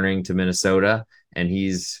returning to Minnesota. And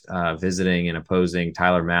he's visiting and opposing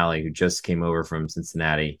Tyler Mahle, who just came over from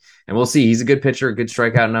Cincinnati. And we'll see. He's a good pitcher, good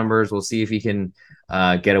strikeout numbers. We'll see if he can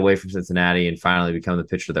get away from Cincinnati and finally become the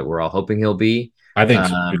pitcher that we're all hoping he'll be. I think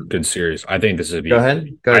it's a good series. I think this is a Go ahead.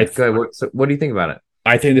 What do you think about it?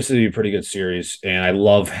 I think this is a pretty good series, and I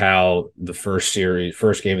love how the first game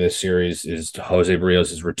of this series is Jose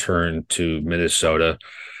Barrios' return to Minnesota.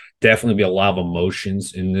 Definitely be a lot of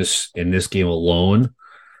emotions in this game alone.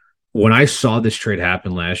 When I saw this trade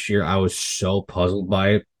happen last year, I was so puzzled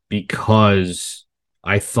by it because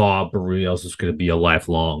I thought Barrios was going to be a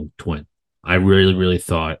lifelong Twin. I really, really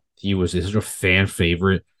thought he was such a fan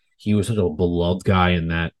favorite. He was such a beloved guy in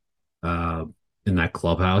that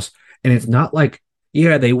clubhouse. And it's not like,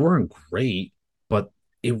 yeah, they weren't great, but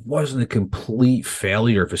it wasn't a complete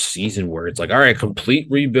failure of a season where it's like, all right, complete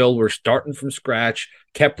rebuild. We're starting from scratch.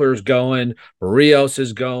 Kepler's going. Barrios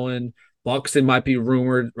is going. Buxton might be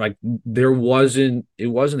rumored. Like it wasn't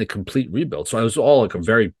a complete rebuild. So it was all like a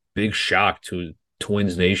very big shock to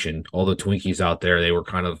Twins Nation. All the Twinkies out there, they were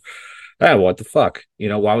kind of, what the fuck?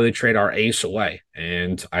 Why would they trade our ace away?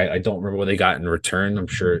 And I don't remember what they got in return. I'm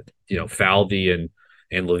sure, Falvey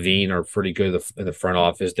and Levine are pretty good in the front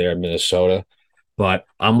office there in Minnesota. But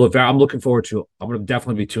I'm looking forward to. I'm going to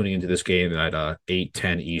definitely be tuning into this game at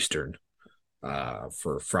 8:10 Eastern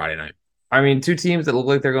for Friday night. I mean, two teams that look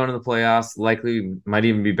like they're going to the playoffs likely might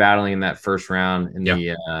even be battling in that first round in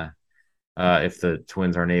the if the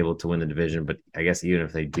Twins aren't able to win the division. But I guess even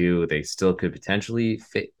if they do, they still could potentially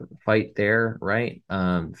fight there, right?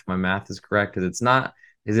 If my math is correct, because it's not.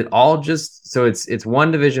 Is it all just so it's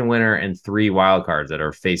one division winner and 3 wild cards that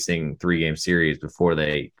are facing 3-game series before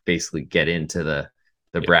they basically get into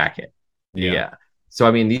the bracket? Yeah. So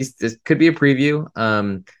I mean, this could be a preview.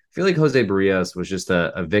 I feel like Jose Barrios was just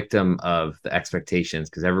a victim of the expectations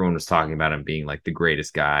because everyone was talking about him being like the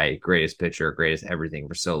greatest guy, greatest pitcher, greatest everything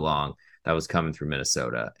for so long that was coming through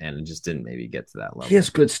Minnesota, and it just didn't maybe get to that level. He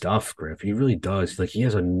has good stuff, Griff. He really does. Like he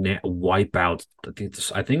has a wipeout.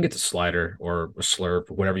 I think it's a slider or a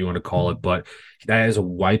slurp, whatever you want to call it, but that is a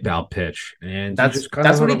wipeout pitch, and that's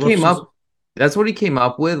what he came up. That's what he came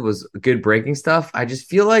up with was good breaking stuff. I just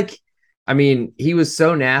feel like. I mean, he was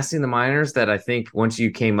so nasty in the minors that I think once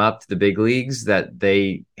you came up to the big leagues that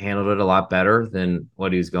they handled it a lot better than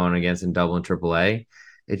what he was going against in Double and Triple A.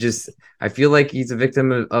 I feel like he's a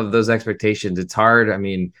victim of those expectations. It's hard. I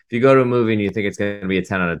mean, if you go to a movie and you think it's going to be a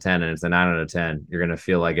 10 out of 10 and it's a 9 out of 10, you're going to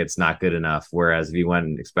feel like it's not good enough. Whereas if you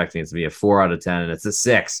went expecting it to be a 4 out of 10 and it's a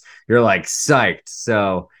 6, you're like psyched.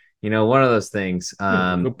 So, one of those things.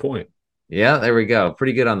 Good point. Yeah, there we go.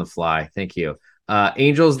 Pretty good on the fly. Thank you.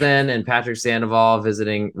 Angels then and Patrick Sandoval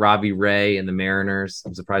visiting Robbie Ray and the Mariners.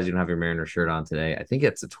 I'm surprised you don't have your Mariners shirt on today. I think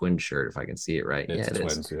it's a twin shirt if I can see it right. It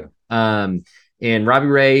Twins, is. Yeah. And Robbie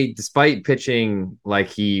Ray, despite pitching like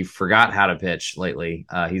he forgot how to pitch lately,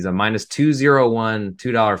 he's a minus 201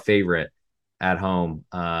 $2 favorite at home.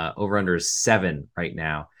 Over under is 7 right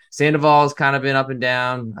now. Sandoval has kind of been up and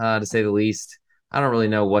down, to say the least. I don't really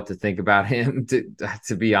know what to think about him,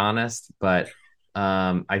 to be honest, but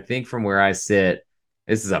I think from where I sit,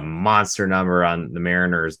 this is a monster number on the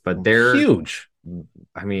Mariners, but they're huge.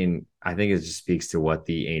 I mean, I think it just speaks to what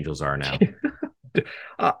the Angels are now.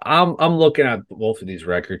 I'm looking at both of these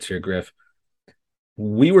records here, Griff.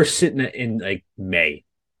 We were sitting in like May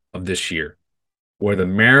of this year, where the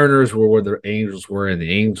Mariners were where the Angels were, and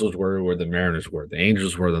the Angels were where the Mariners were. The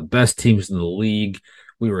Angels were the best teams in the league.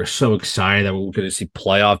 We were so excited that we were going to see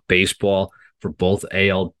playoff baseball. for both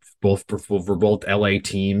for both LA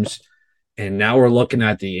teams. And now we're looking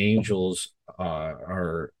at the Angels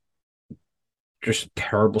are just a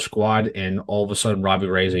terrible squad, and all of a sudden Robbie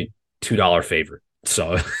Ray's a $2 favorite.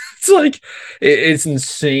 So it's like it's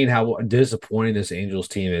insane how disappointing this Angels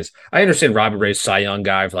team is. I understand Robbie Ray's Cy Young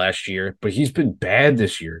guy last year, but he's been bad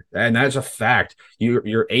this year, and that's a fact.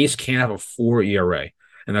 Your ace can't have a 4 ERA,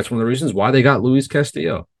 and that's one of the reasons why they got Luis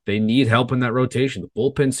Castillo. They need help in that rotation. The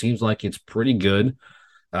bullpen seems like it's pretty good.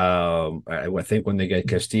 I think when they get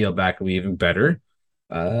Castillo back, it'll be even better.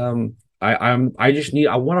 I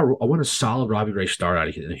want a solid Robbie Ray start out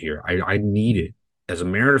of here. I need it as a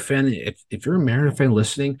Mariner fan. If you're a Mariner fan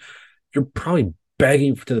listening, you're probably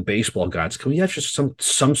begging to the baseball gods. Can we have just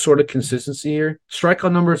some sort of consistency here?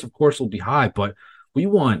 Strikeout numbers, of course, will be high, but we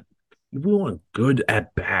want good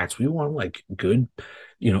at bats. We want like good,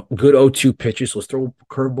 good 0-2 pitches. Let's throw a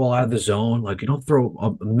curveball out of the zone. Like you don't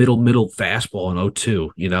throw a middle fastball in 0-2.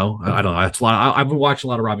 I don't know. That's a lot. I've been watching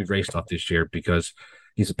a lot of Robbie Ray stuff this year because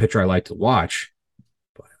he's a pitcher I like to watch.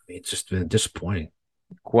 But I mean, it's just been disappointing.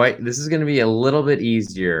 This is going to be a little bit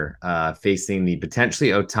easier facing the potentially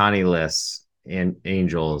Ohtani-less and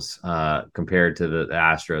Angels compared to the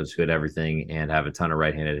Astros, who had everything and have a ton of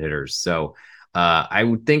right-handed hitters. So I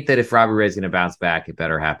would think that if Robbie Ray's going to bounce back, it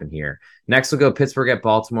better happen here. Next, we'll go Pittsburgh at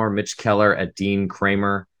Baltimore, Mitch Keller at Dean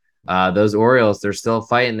Kramer. Those Orioles, they're still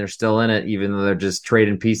fighting. They're still in it, even though they're just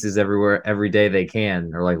trading pieces everywhere, every day they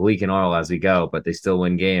can, or like leaking oil as we go, but they still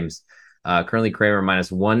win games. Currently, Kramer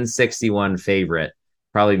minus 161 favorite.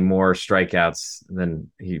 Probably more strikeouts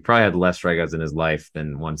than he probably had less strikeouts in his life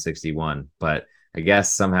than 161, but I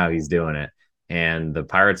guess somehow he's doing it. And the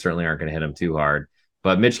Pirates certainly aren't going to hit him too hard.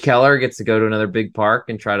 But Mitch Keller gets to go to another big park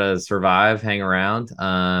and try to survive, hang around,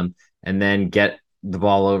 and then get the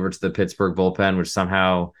ball over to the Pittsburgh bullpen, which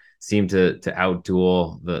somehow seemed to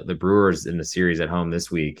outduel the Brewers in the series at home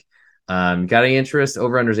this week. Got any interest?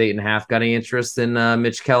 Over-under's 8.5. Got any interest in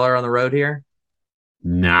Mitch Keller on the road here?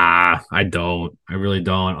 Nah, I don't. I really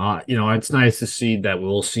don't. It's nice to see that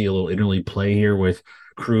we'll see a little interleague play here with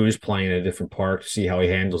Cruz playing at a different park to see how he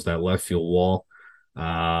handles that left field wall.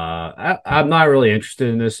 I'm not really interested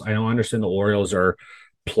in this. I don't understand the Orioles are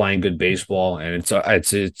playing good baseball, and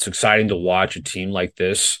it's exciting to watch a team like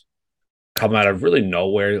this come out of really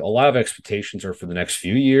nowhere. A lot of expectations are for the next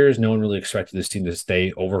few years. No one really expected this team to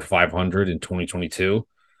stay over 500 in 2022,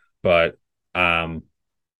 but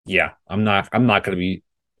yeah, I'm not going to be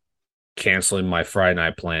canceling my Friday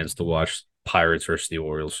night plans to watch Pirates versus the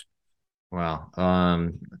Orioles. Well,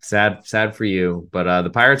 sad for you, but the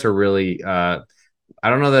Pirates are really. I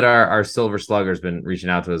don't know that our Silver Slugger's been reaching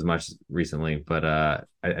out to us much recently, but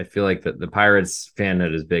I feel like the Pirates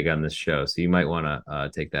fanhood is big on this show, so you might want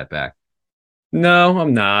to take that back. No,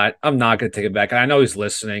 I'm not. I'm not going to take it back. I know he's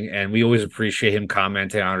listening, and we always appreciate him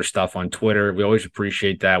commenting on our stuff on Twitter. We always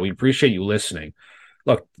appreciate that. We appreciate you listening.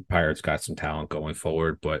 Look, the Pirates got some talent going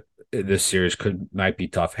forward, but this series might be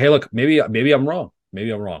tough. Hey, look, maybe I'm wrong. Maybe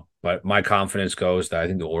I'm wrong, but my confidence goes that I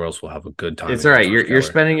think the Orioles will have a good time. It's all right. You're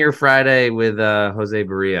spending your Friday with Jose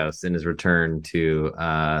Barrios in his return to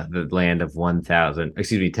the land of 10,000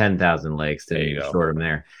 lakes. There you go. Short him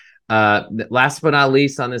there. Last but not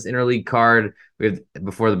least on this interleague card,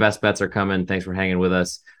 before the best bets are coming. Thanks for hanging with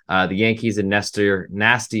us. The Yankees and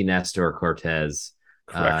Nasty Nestor Cortez.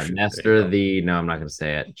 Nestor no, I'm not going to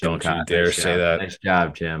say it. Jim Don't you dare say that. Nice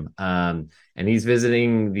job, Jim. And he's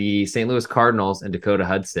visiting the St. Louis Cardinals and Dakota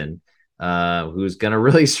Hudson, who's going to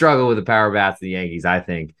really struggle with the power bats of the Yankees, I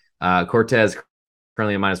think. Cortez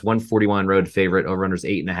currently a minus 141 road favorite, over-under's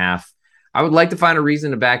 8.5. I would like to find a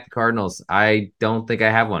reason to back the Cardinals. I don't think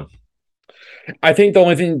I have one. I think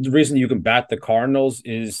the reason you can back the Cardinals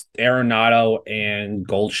is Arenado and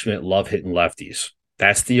Goldschmidt love hitting lefties.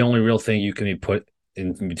 That's the only real thing you can put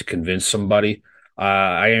in to convince somebody.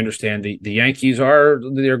 I understand the Yankees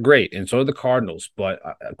they're great, and so are the Cardinals. But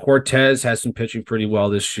Cortez has been pitching pretty well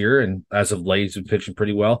this year, and as of late, he's been pitching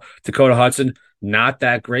pretty well. Dakota Hudson, not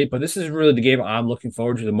that great, but this is really the game I'm looking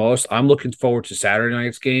forward to the most. I'm looking forward to Saturday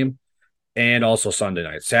night's game and also Sunday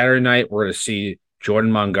night. Saturday night, we're going to see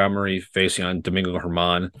Jordan Montgomery facing on Domingo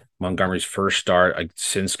Germán. Montgomery's first start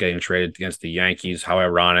since getting traded against the Yankees. How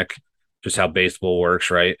ironic, just how baseball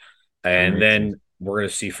works, right? And then we're going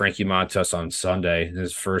to see Frankie Montas on Sunday,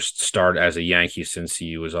 his first start as a Yankee since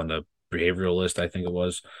he was on the behavioral list, I think it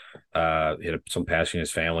was. He had some passing in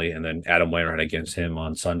his family, and then Adam Wainwright against him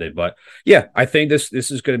on Sunday. But yeah, I think this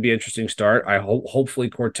is going to be an interesting start. I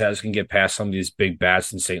hopefully Cortez can get past some of these big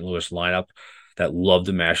bats in St. Louis lineup that love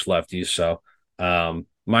to mash lefties. So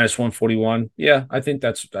minus 141, yeah, I think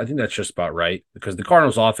that's just about right because the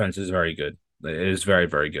Cardinals' offense is very good. It is very,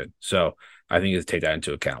 very good. So I think you have to take that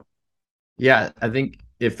into account. Yeah, I think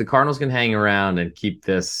if the Cardinals can hang around and keep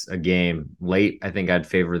this a game late, I think I'd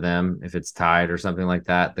favor them if it's tied or something like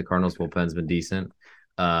that. The Cardinals bullpen's been decent.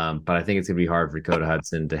 But I think it's gonna be hard for Dakota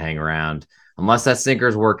Hudson to hang around unless that sinker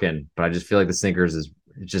is working. But I just feel like the sinkers is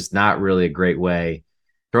just not really a great way.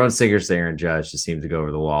 Throwing sinkers to Aaron Judge just seemed to go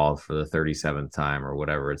over the wall for the 37th time or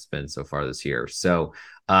whatever it's been so far this year. So,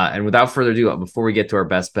 and without further ado, before we get to our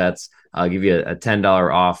best bets, I'll give you a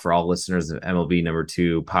 $10 off for all listeners of MLB number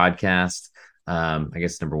 2 podcast. I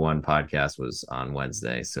guess number 1 podcast was on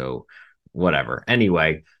Wednesday. So whatever.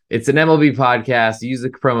 Anyway, it's an MLB podcast. Use the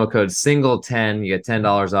promo code SINGLE10. You get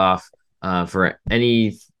 $10 off for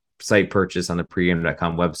any site purchase on the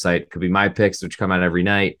pregame.com website. Could be my picks, which come out every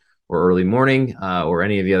night or early morning, or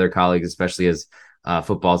any of the other colleagues, especially as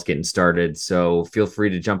football's getting started. So feel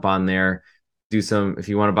free to jump on there. Do some, if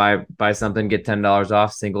you want to buy something, get $10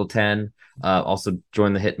 off, single 10. Also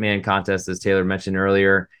join the Hitman contest, as Taylor mentioned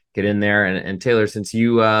earlier. Get in there. And Taylor, since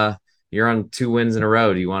you're on 2 wins in a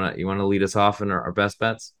row, do you want to lead us off in our best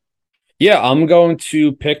bets? Yeah, I'm going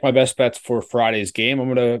to pick my best bets for Friday's game.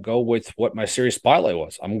 I'm going to go with what my series spotlight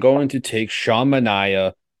was. I'm going to take Sean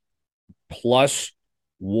Manaea plus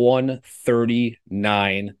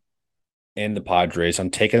 139 in the Padres.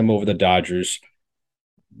 I'm taking them over the Dodgers.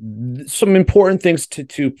 Some important things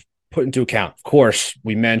to put into account. Of course,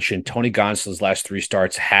 we mentioned Tony Gonsolin's last 3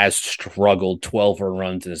 starts has struggled, 12 earned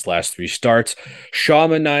runs in his last 3 starts.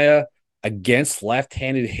 Sean Manaea against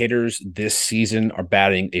left-handed hitters this season are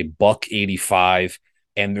batting a .185,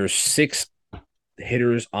 and there's 6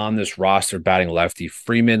 hitters on this roster batting lefty: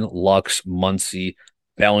 Freeman, Lux, Muncy,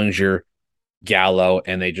 Bellinger, Gallo,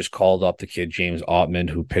 and they just called up the kid James Ottman,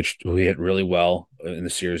 who hit really well in the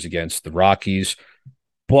series against the Rockies.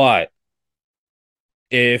 But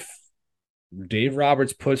if Dave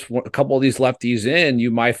Roberts puts a couple of these lefties in,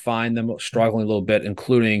 you might find them struggling a little bit,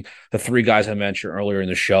 including the 3 guys I mentioned earlier in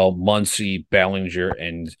the show: Muncy, Bellinger,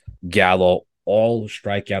 and Gallo, all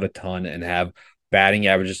strike out a ton and have batting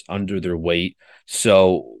averages under their weight.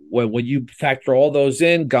 So when you factor all those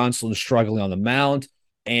in, Gonsolin's struggling on the mound,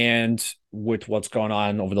 and with what's going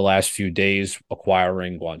on over the last few days,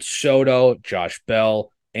 acquiring Juan Soto, Josh Bell,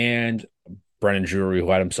 and Brennan Drury, who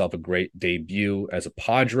had himself a great debut as a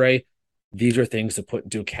Padre, these are things to put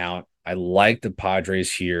into account. I like the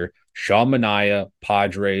Padres here. Sean Manaea,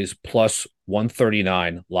 Padres, plus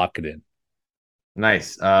 139. Lock it in.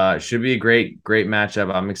 Nice. Should be a great matchup.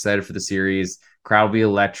 I'm excited for the series. Crowd will be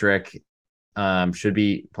electric. Should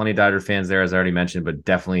be plenty of Dodger fans there, as I already mentioned, but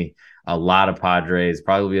definitely a lot of Padres.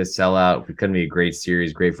 Probably will be a sellout. It could be a great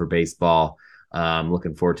series, great for baseball.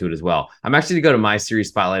 Looking forward to it as well. I'm actually going to go to my series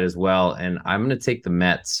spotlight as well, and I'm going to take the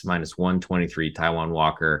Mets minus 123, Taijuan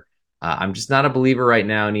Walker. I'm just not a believer right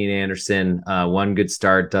now in Ian Anderson. One good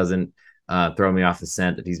start doesn't throw me off the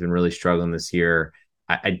scent that he's been really struggling this year.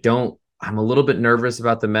 I'm a little bit nervous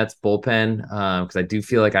about the Mets bullpen because I do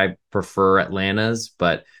feel like I prefer Atlanta's,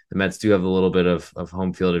 but the Mets do have a little bit of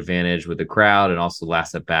home field advantage with the crowd, and also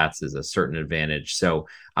last at bats is a certain advantage. So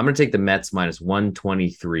I'm going to take the Mets minus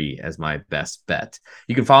 123 as my best bet.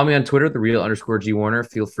 You can follow me on Twitter, @the_real_G Warner.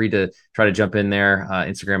 Feel free to try to jump in there,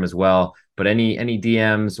 Instagram as well. But any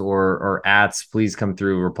DMs or ats, please come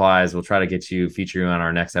through, replies. We'll try to feature you on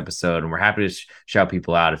our next episode. And we're happy to shout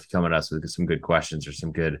people out if you come at us with some good questions or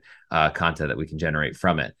some good content that we can generate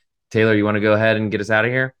from it. Taylor, you want to go ahead and get us out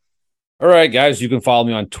of here? All right, guys, you can follow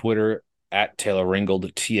me on Twitter @Taylor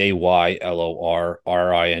Ringold,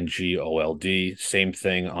 TaylorRingold. Same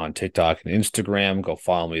thing on TikTok and Instagram. Go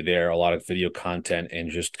follow me there. A lot of video content and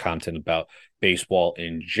just content about baseball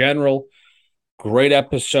in general. Great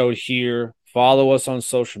episode here. Follow us on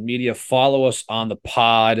social media. Follow us on the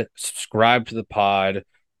pod. Subscribe to the pod.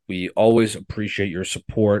 We always appreciate your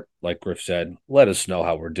support. Like Griff said, let us know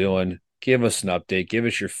how we're doing. Give us an update. Give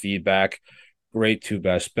us your feedback. Great 2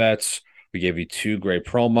 best bets. We gave you 2 great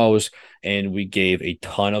promos, and we gave a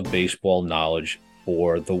ton of baseball knowledge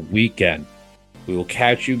for the weekend. We will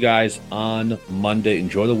catch you guys on Monday.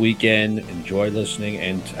 Enjoy the weekend. Enjoy listening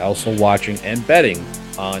and also watching and betting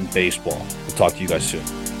on baseball. We'll talk to you guys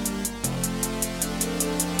soon.